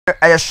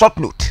a short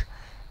note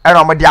and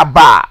on the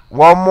aba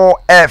one more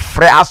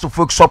free as to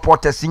folk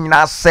supporters in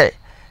our say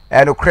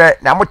and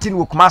okre na motin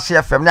wo Kumasi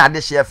FM na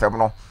ade share FM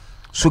no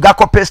Sugar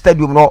Copper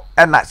Stadium no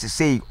and na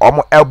say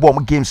omo elbow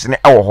games ne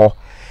ewo ho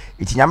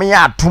iti nyame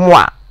ya atomo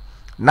a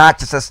na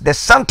chese the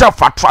center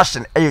of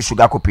attraction e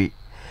Sugar Copper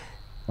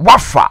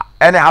wafa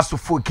and has to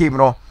folk game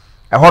no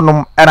e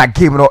honom and a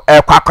game no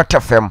e kwa akota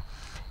FM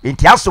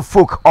iti has to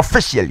folk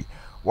officially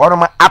one of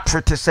my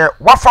attribute say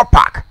wafa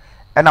park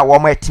and a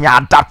woman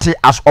adapt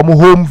as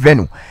home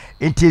venue.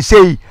 It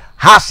say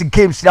has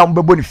games now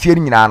be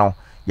fearing no.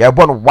 You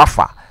born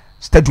Wafa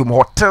Stadium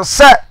Hotel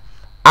say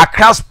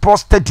Accra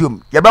Sports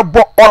Stadium. You be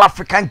all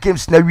African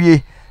games na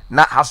wie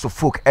na has to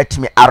folk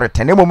etimi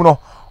arete. No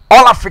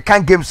all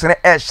African games na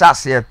air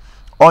shas here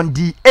on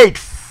the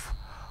 8th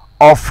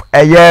of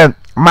a year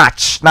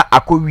March na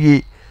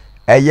akowie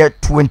a year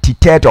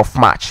 23rd of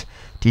March.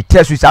 The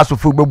test we has to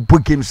folk be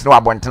games no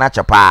abontena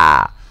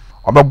chapa.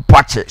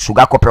 Obebache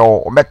Sugar Copper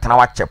o metana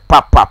wache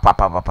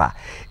pa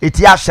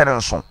eti a hyere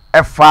nso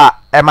efa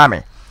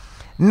emame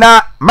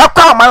na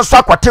makwa manso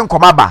akwate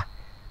nkomaba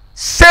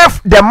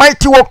save the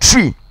mighty oak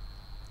tree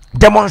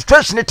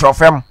demonstration it of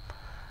them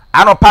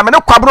anopa me ne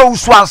kwabro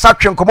usu ansa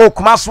twe nkomo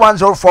Kumasi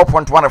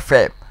 104.1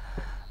 FM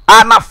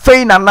ana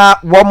feina na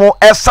womo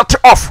set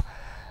off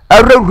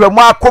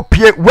erewuramu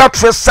akopie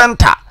Wrks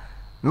center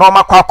no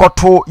makwa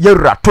akoto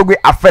yewura Togbe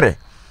Afede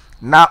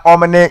na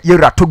omene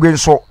yewura Togbe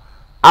nso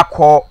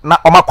akọ na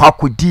omakọ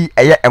akodi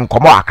eye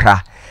enkomo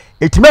akra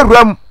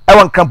etimeruam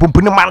ewon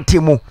krampompuni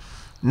mantemu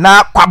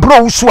na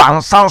kwabro usu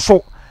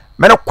ansanso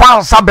mene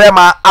kwansa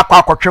bema akọ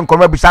akotwe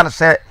nkomo abisa ne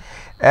se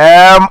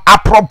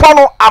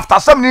apropono after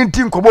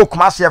 17 nkomo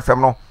Kumasi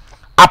FM no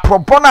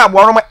apropono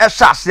abonom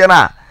ehye ase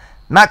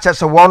na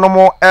chese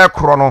wonom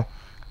ekro no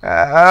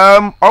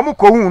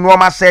omuko hu no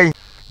ma say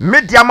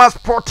Mediama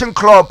Sporting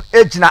Club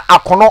ejina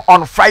akono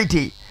on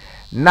Friday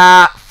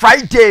na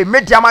Friday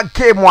Mediama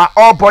game a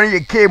all born ye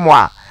game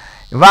a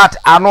that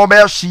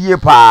anobe shiye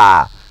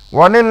pa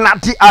woni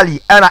Nati Ali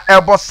and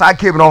elbow sa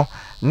game no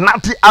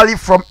Nati Ali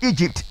from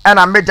Egypt and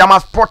a Mediama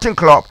Sporting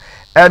Club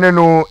and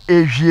no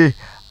ehwie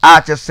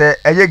a chese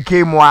eye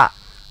game a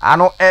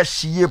ano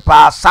shiye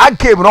pa sa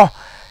game no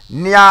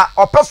nia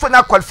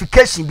personal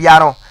qualification bia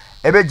no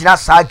ebe gina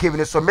sa game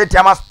no so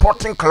Mediama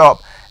Sporting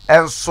Club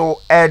and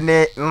so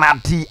ene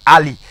Nati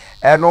Ali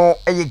eno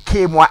eye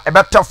game a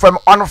ebe from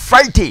on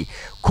Friday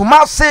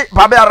Kumasi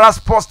Babera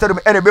Sports Stadium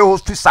ene be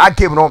host to sa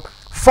game no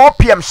 4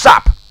 p.m.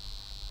 sharp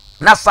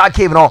na sa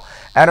game no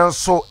and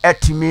so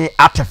etimi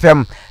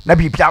atfm na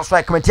bibia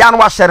so committee an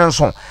wa share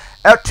so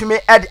etimi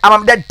ed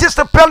am the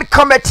discipline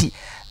committee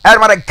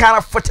and the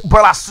Ghana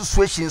Football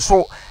Association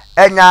so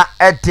enya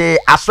ede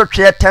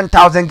asotwe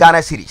 10,000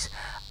 Ghana cedis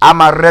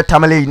amare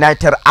Tamale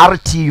United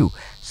RTU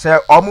say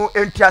omu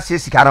entia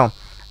sika no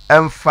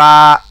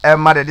emfa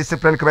emma the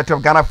discipline committee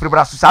of Ghana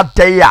Football Association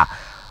day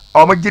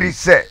omu giri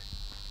say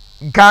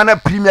Ghana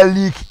Premier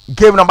League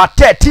game number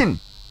 13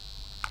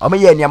 omo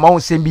ye niam ho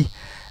sembi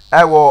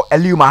ewo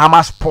Eliu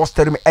Mahama Sports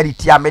Stadium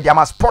editia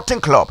Mediama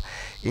Sporting Club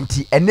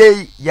inti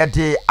ene ye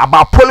de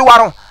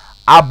abapoliwaro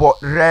abo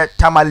re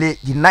Tamale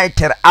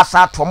United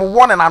asa to mo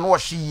won na no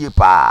hye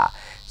pa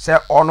se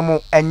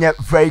onomo enye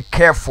very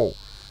careful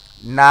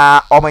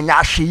na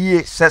omanya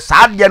hye se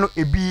saade no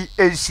ebi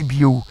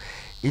ensibio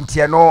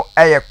inti no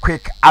eye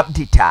quick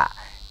update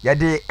ye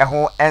de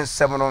eho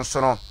ensem no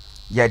nso no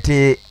ye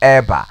de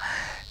eba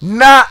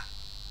na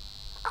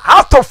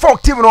out of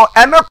 4 team no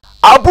and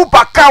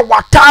Abubakar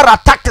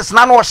Ouattara tactics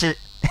na no she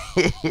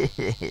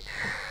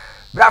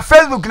bra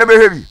Facebook na be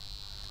heavy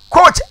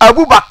coach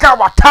Abubakar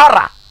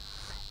Ouattara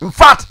in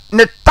fact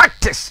the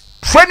tactics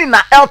training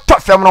na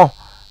elto fem no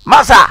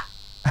masa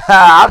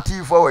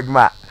RT forward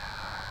ma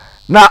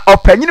na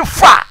opanyin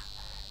fa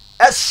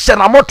ehye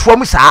na moto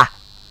mu saa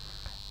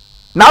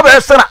na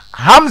be se na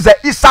Hamza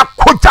Isa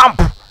ko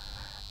jump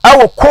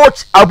ewo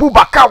coach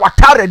Abubakar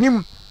Ouattara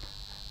nim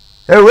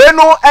ewe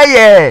no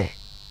eye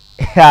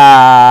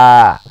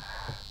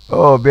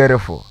oh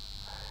beautiful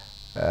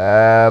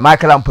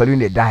Michael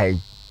Ampalune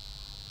die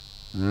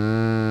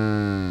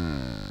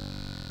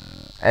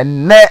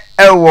and ne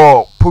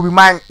ewo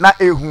pubiman na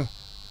ehu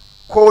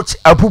coach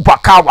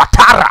Abubakar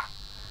Ouattara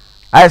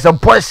as a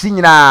boy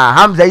singina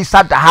Hamza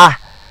Isa daha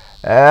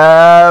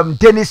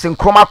Dennis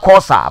Nkrumah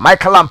Kosa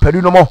Michael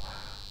Ampalune mo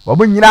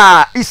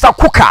obunyina Isa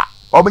Kuka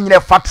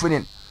obunyina fat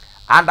training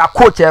and a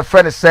coach a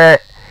friend say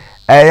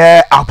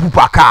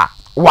Abubakar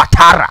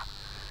Ouattara.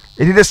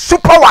 It is the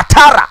super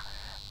Ouattara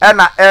and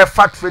a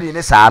fat training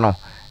is ano.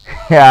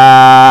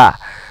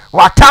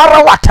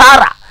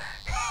 Ouattara.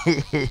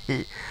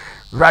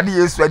 Radi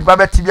is when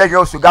Baba Tibia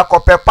goes to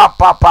Gacope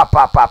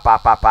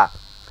papa.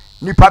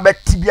 Nipa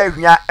Tibia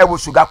ewo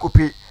sugar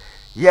copy.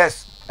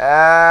 Yes,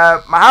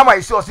 Mahama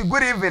is also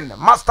good evening,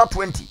 Master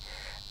 20.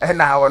 And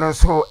now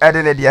also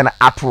Edenedian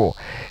at all.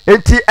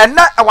 Eti and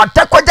na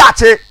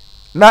Watakwajache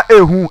na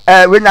ehu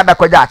when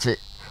Yadakwajache.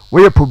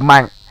 We put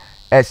mine.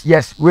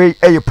 Yes, we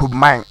put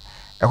mine.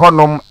 A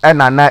honum and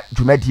na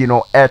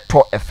Jumadino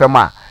to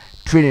efema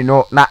training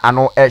no na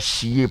ano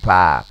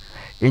shipa.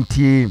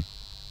 Inti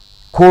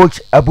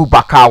coach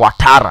Abubakar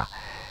Ouattara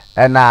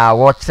and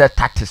what's the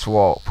tactics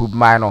war put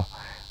mine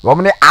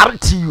Romney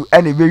RTU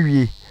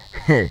anyway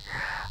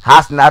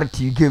has an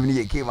RTU gave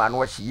me a game and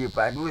what she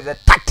but who is a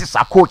tactics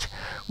a coach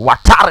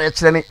Ouattara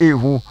actually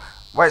who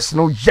was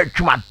no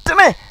judgment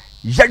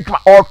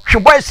or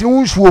Chibas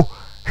Usual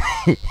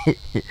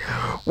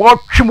what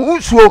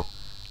Chimusuo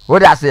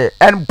what I say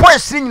and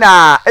boys sing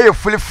now a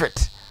fully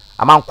fit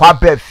among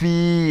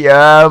Kwabefi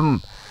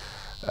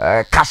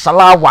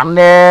Kasala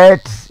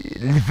Wanet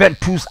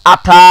Liventus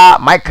Ata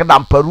Michael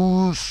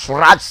Damperu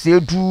Suraj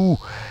Sedu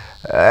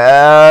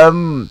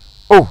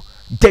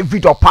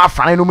David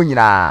Opafan no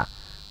munina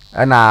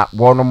and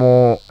one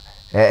more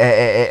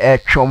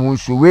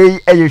chomusu way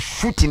a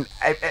shooting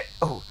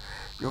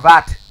you've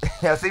had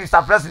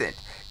Mr. President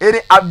any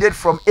update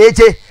from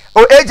AJ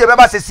AJ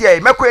member CCA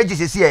Meko AJ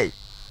CCA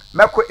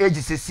Meko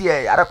AJ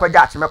CCA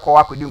Arakwaja Meko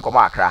Wakudin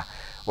Komakra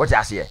what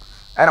I say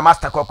and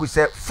Master Koku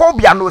say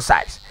Phobia no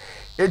size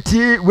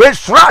eti we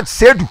Suraj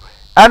Sedu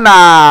and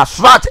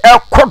Suraj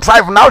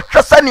co-drive now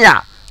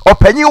Chesania or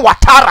Penny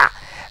Ouattara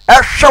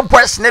shop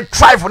west net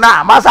drive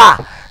now maza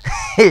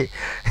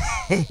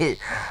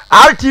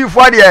RT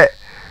for the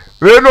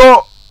you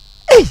know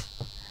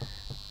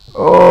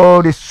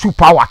oh the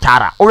super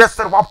Ouattara oh yes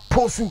what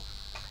posu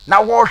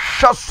now what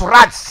shot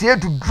Suraj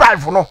said to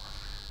drive no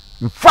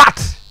in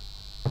fact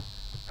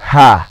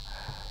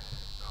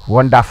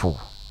wonderful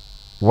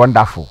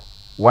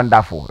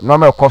no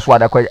me course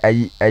what I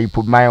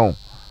put my own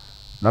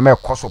no me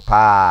course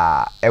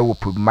pa I will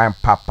put my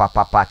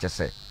papa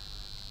say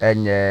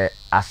and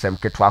asem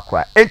ketwa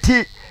kwa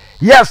enti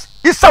yes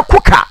Isa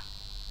Cooker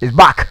is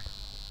back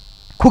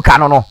Cooker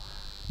no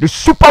the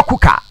super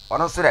Cooker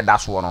ono so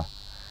that's one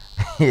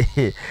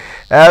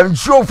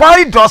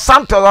Giovanni Dos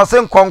Santos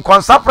asen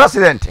konkonsa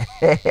president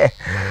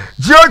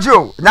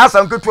Jojo na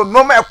asem ketwa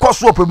no me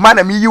koso op man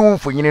na mi yiwu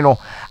mfonyini no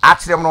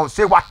atrem no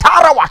say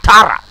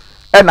Ouattara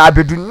and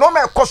abedu no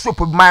me koso op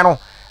man no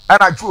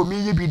ana jo mi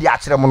yi bi di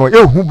atrem no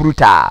ehu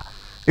bruta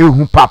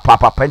ehu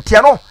papa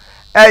ntia no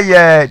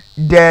the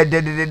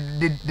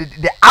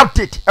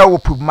outfit I will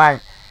put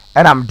mine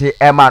and I'm the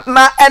man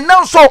now and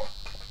now so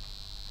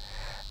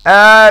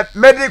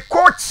may the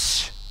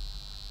coach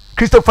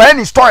Christopher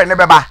any story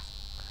never ba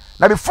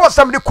now before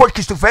somebody coach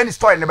Christopher any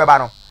story never ba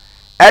no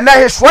and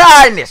then his Royal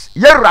Highness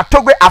Yera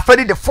Togbe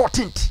Afede the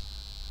 14th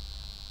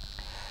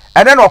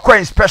and then occur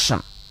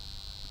inspection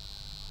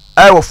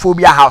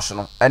Phobia house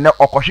no and then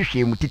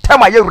okohwehwe mu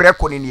titama Yera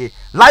konini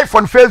live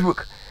on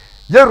Facebook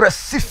Yera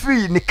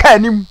sifi ni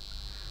kanim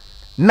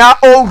na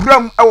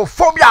owram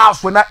Phobia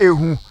house na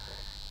ehu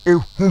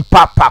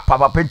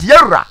papa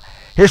pentiyera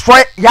his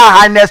Royal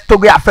Highness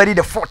Togbe Afede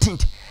the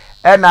 14th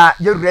and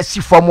Yera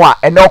si from wa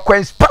and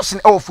occurrence person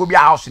Phobia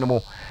house no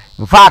mo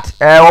in fact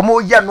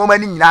omo ye no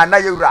mani nyina na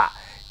Yera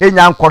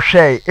enya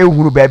nkwohwe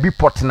ehuru ba bi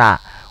pot na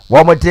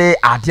wo de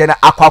ade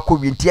na akwakọ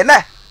wintie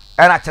na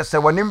na chese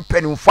woni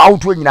mpanimfo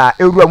awto nyina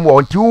ewuram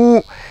wo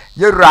nti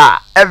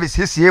Yera Elvis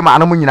hisie ma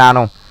no nyina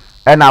no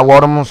na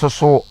worom nso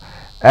so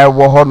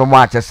wo ho no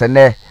ma chese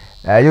ne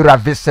Yera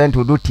Vincent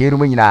odo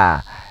tierum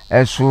nyina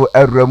enso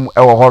awuram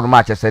wo ho no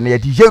ma chese ne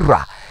yedi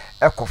Yera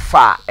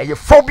ekofa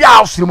Phobia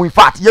house no in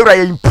fact Yera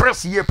ye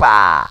impress ye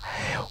pa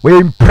we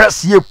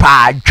impress ye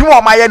pa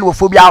dwo ma ye no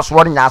Phobia house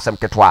wo nya asem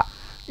ketwa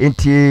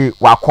enti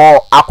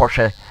wakọ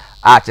akọhwe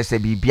a chese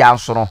bibia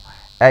nso no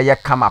ye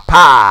kama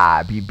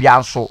pa bibia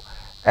nso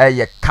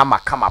ye kama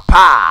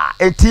pa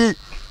enti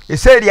e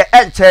say de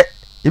enche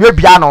e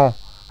bia no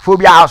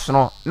Phobia house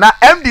no na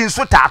MD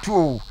nso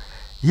tattoo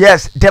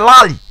yes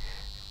Delali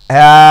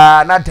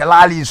na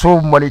Delali so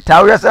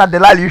monitor yes na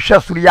Delali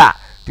hwe suru ya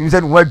tim say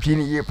no wadwi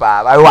ni ye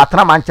pa ba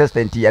Ouattara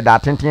Manchester enti ye da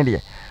tenten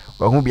de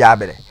wa hu bia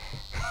abere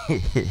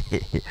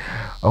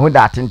hu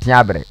da tenten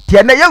abere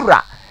tie na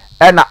Yewura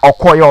na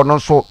okoye no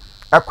so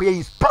akoye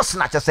is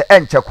personal chese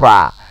enche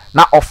kra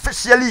na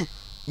officially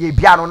ye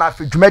bia no na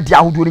afedwumadi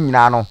ahodo ni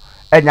nyina no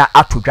enya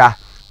atodwa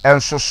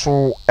enso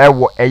so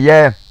ewo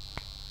eye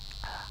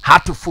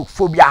hatu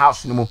Phobia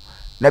house no mu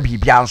na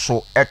bibia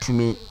nso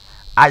etumi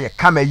aye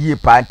kama yi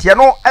pa ntie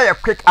no eye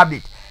quick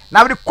update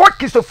na we coach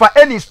Christopher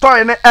any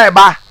story no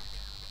eba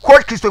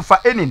coach Christopher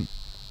any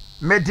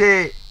me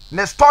de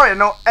ne story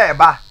no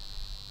eba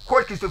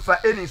coach Christopher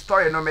any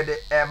story no me de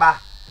eba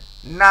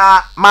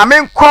na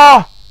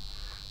mamenko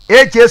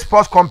AJ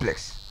Sports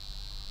Complex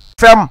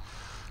from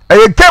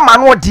a game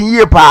and what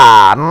year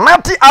pa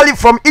Nati Ali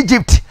from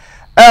Egypt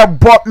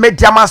bought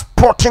Mediama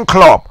Sporting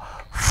Club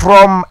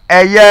from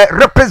a year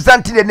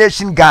representing the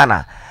nation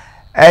Ghana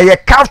a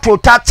CAF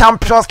Total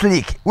Champions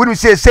League when we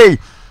say a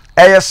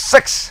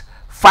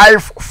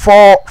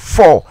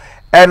 6-5-4-4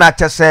 and I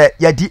just say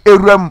ya di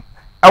erum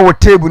our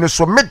table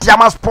so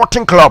Mediama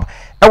Sporting Club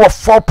our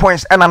 4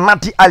 points and a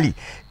Nati Ali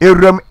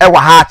erum our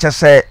heart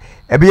say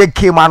ebe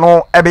came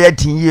ano ebe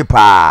tin ye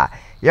pa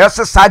yes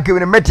sa give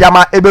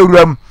Mediama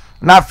eberum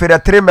na for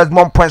 3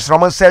 maximum points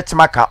from set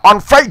marker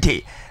on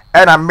Friday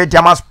and a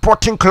Mediama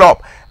Sporting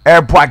Club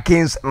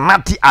against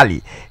Nati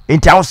Ali in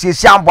town see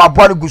siambo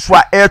abon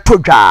guswa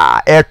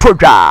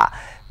todwa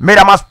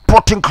Mediama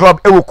Sporting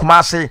Club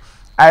Kumasi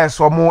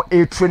so mo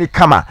e training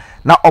kama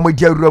na omo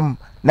dia rum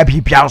na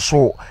bibia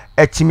so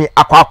etimi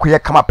akwakoye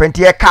kama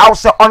penti e ka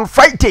so on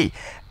Friday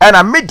and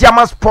a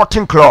Mediaman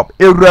Sporting Club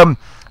rum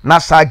na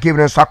sa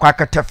game so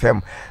akwakata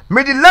fam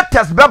me the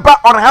latest beba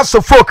on House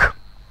of Folk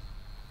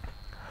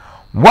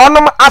one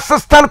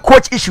assistant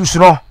coach issues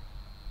no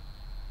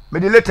me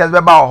the latest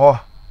beba ho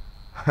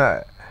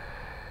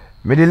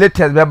me the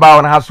latest beba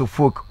on House of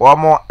Folk one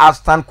more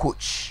assistant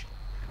coach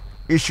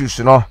issues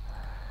no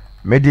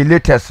me the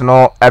latest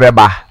no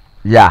ebeba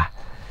yeah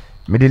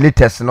me the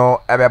latest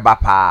no ebeba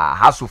pa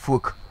House of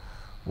Folk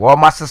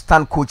one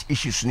assistant coach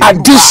issues no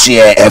at this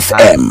year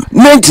FM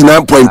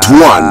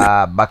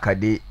 99.1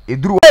 bakade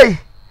edru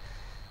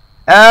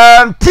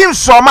team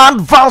Soman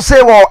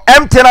advance wo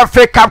MTN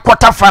FA Cup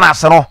quarter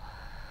finals no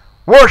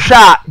wo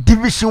sha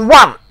division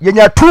 1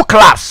 yenya 2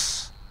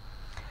 clubs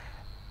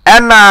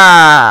and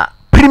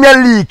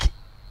Premier League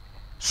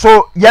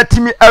so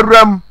yatimi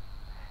aram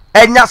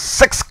enya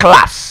 6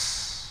 clubs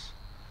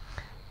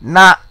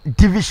na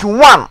division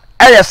 1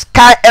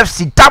 Sky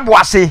FC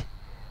Tabwase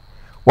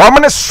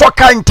wamane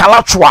soccer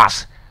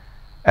intellectuals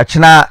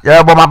echina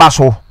yebo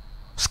mabaso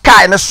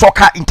Sky ne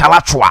soccer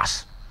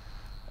intellectuals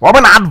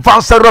wamane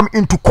advance room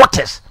into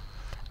quarters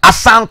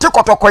Asante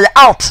Kotoko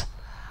out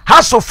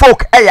House of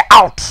Folk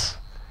out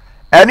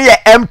and ye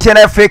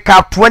MTN FA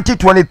Cup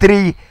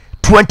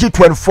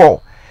 2023-2024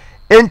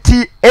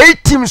 enti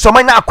 8 teams so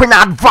many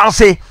akwenya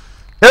advance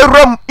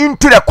room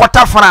into the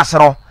quarter finals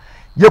no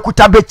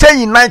yekuta Beche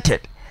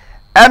United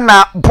and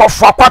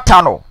Bofo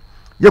Kwatano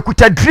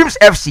yekuta Dreams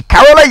FC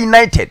Karola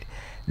United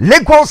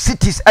Lagos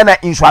Cities and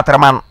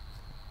Inswatraman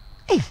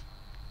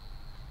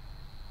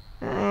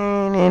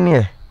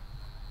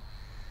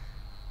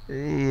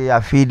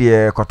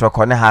Afede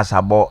Kotoko ne has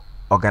abo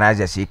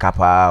organizer si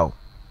kapa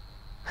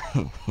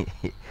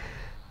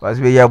was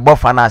we ye bo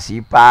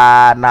fanasi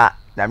pa na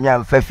me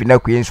amfa fi na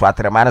kwen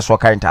Inswatraman so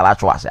kan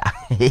intellectuals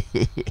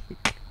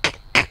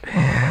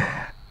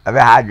abe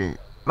hadwi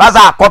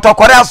Maza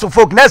Kotoko re House of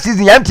Folk next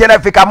season MTN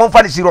Africa mo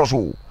fa ni serious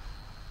o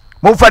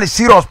mo fa ni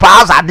serious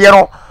pa azade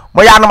no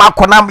mo ya no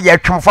makona ye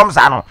twem fam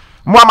sa no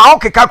mo ama o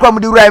keka kwa mo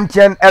di ru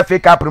MTN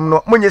Africa prim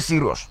no mo nye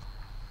serious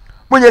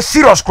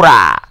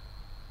kura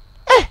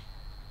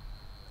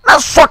na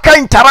soccer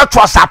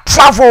intellectuals a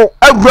travel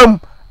awram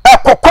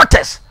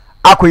kokotes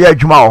akoya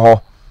adwuma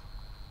ho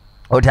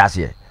o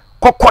tiase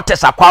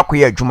kokotes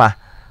akoya adwuma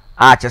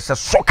a chese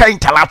soccer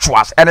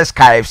intellectuals and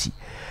Sky FC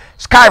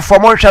Sky for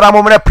mo hwera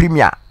mo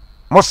premier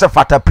mo se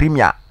fata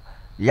premier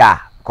ya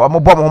ko mo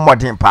bom ho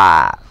modern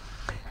pa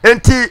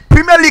enti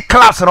Premier League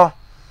class no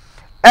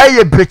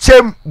eye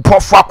Bechem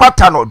Bofo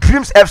Akwata no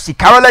Dreams FC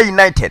Karola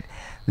United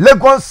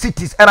Lagos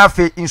Cities and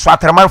Afede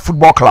Inswatraman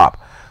Football Club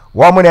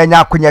wo mo na nya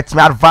akonya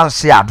timi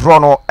advance ya draw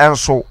no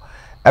enso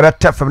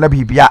ebetefem na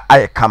bibia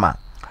aye kama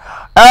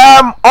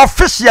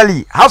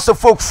officially House of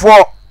Folk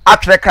for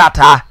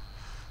atrekrata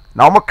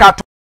na omo